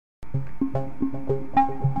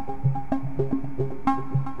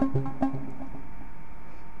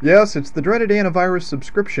Yes, it's the dreaded antivirus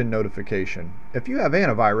subscription notification. If you have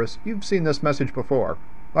antivirus, you've seen this message before.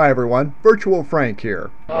 Hi everyone, Virtual Frank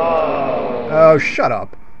here. Oh, shut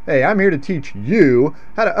up. Hey, I'm here to teach you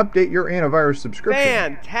how to update your antivirus subscription.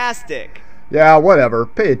 Fantastic! Yeah, whatever.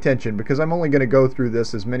 Pay attention because I'm only going to go through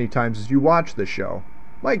this as many times as you watch the show.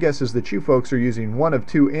 My guess is that you folks are using one of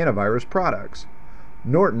two antivirus products.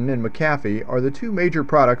 Norton and McAfee are the two major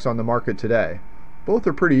products on the market today. Both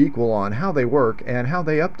are pretty equal on how they work and how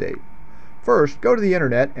they update. First, go to the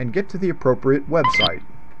internet and get to the appropriate website.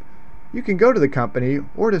 You can go to the company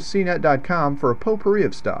or to cnet.com for a potpourri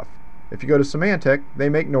of stuff. If you go to Symantec, they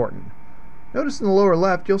make Norton. Notice in the lower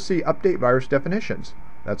left you'll see Update Virus Definitions.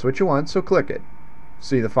 That's what you want, so click it.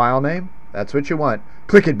 See the file name? That's what you want.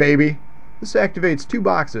 Click it, baby! This activates two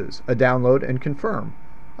boxes, a download and confirm.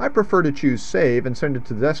 I prefer to choose Save and send it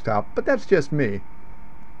to the desktop, but that's just me.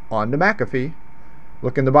 On to McAfee.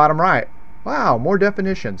 Look in the bottom right. Wow, more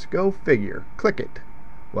definitions. Go figure. Click it.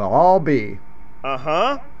 Well, I'll be.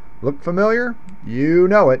 Uh-huh. Look familiar? You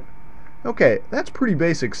know it. Okay, that's pretty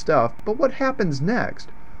basic stuff, but what happens next?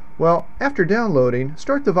 Well, after downloading,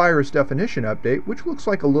 start the virus definition update, which looks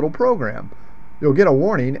like a little program. You'll get a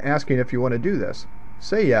warning asking if you want to do this.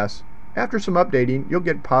 Say yes. After some updating, you'll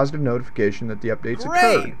get positive notification that the update's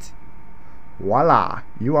occurred. Great! Voila!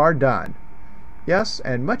 You are done. Yes,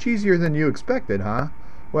 and much easier than you expected, huh?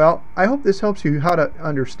 Well, I hope this helps you how to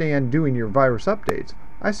understand doing your virus updates.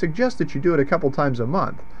 I suggest that you do it a couple times a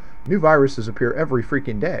month. New viruses appear every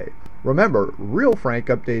freaking day. Remember, real Frank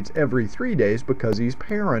updates every 3 days because he's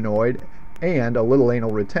paranoid and a little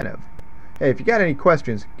anal retentive. Hey, if you got any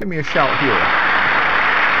questions, give me a shout here.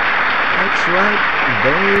 That's right,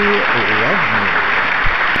 they love me.